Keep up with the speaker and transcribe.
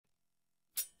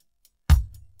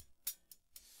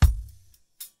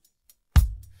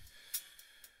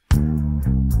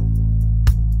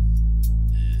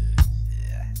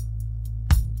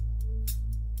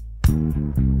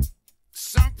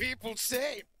people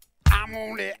say I'm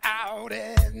only out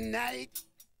at night.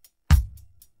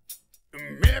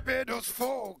 Maybe those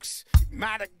folks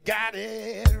might have got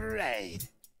it right.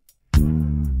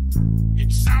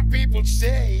 And some people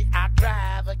say I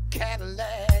drive a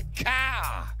Cadillac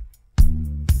car,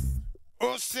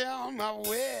 or sell my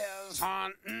wares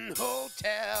haunting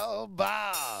hotel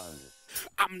bars.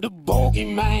 I'm the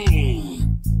bogey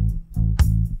man.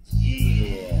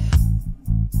 Yeah.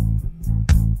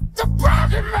 The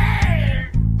bogey man.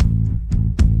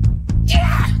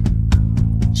 Yeah.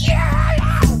 Yeah.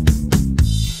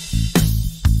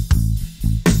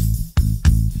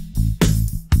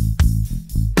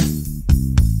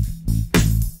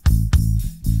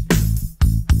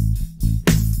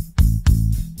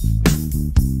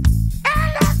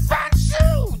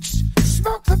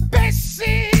 Smoke the best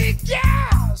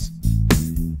cigars,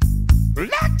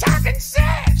 like talking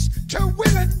sex to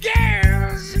willing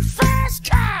girls in fast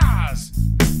cars.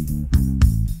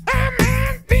 A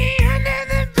man being in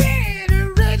the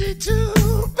bed ready to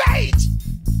bite.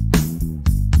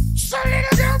 So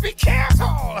little girl, be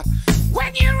careful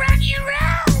when you run your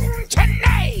own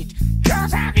tonight,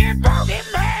 'cause I'm your bogey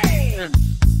man.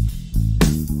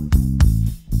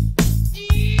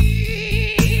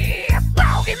 Yeah,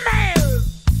 bogey man.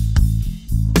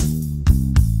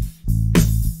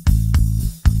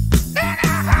 Man,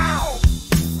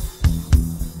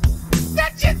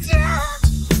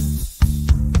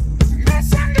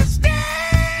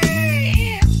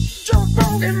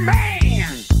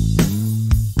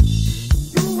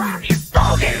 I'm your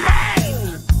bogey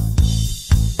man.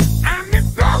 I'm the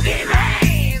bogey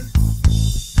man.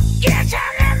 Yes,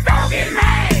 I'm the bogey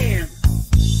man.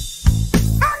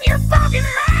 I'm your bogey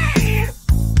man.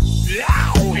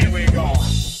 Oh, here we go.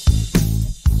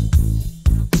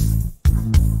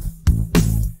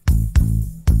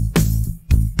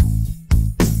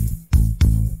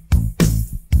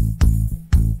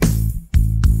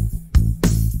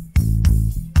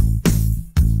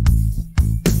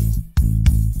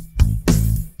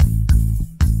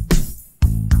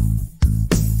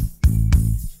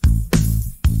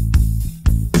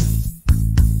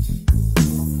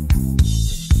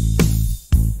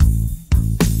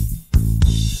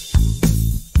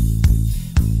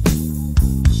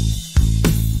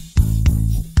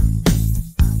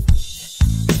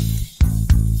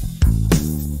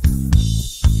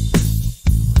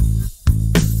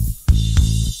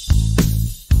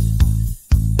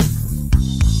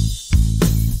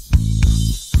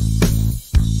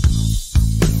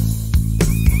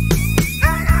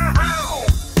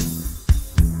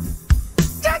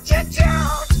 Touch it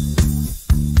down.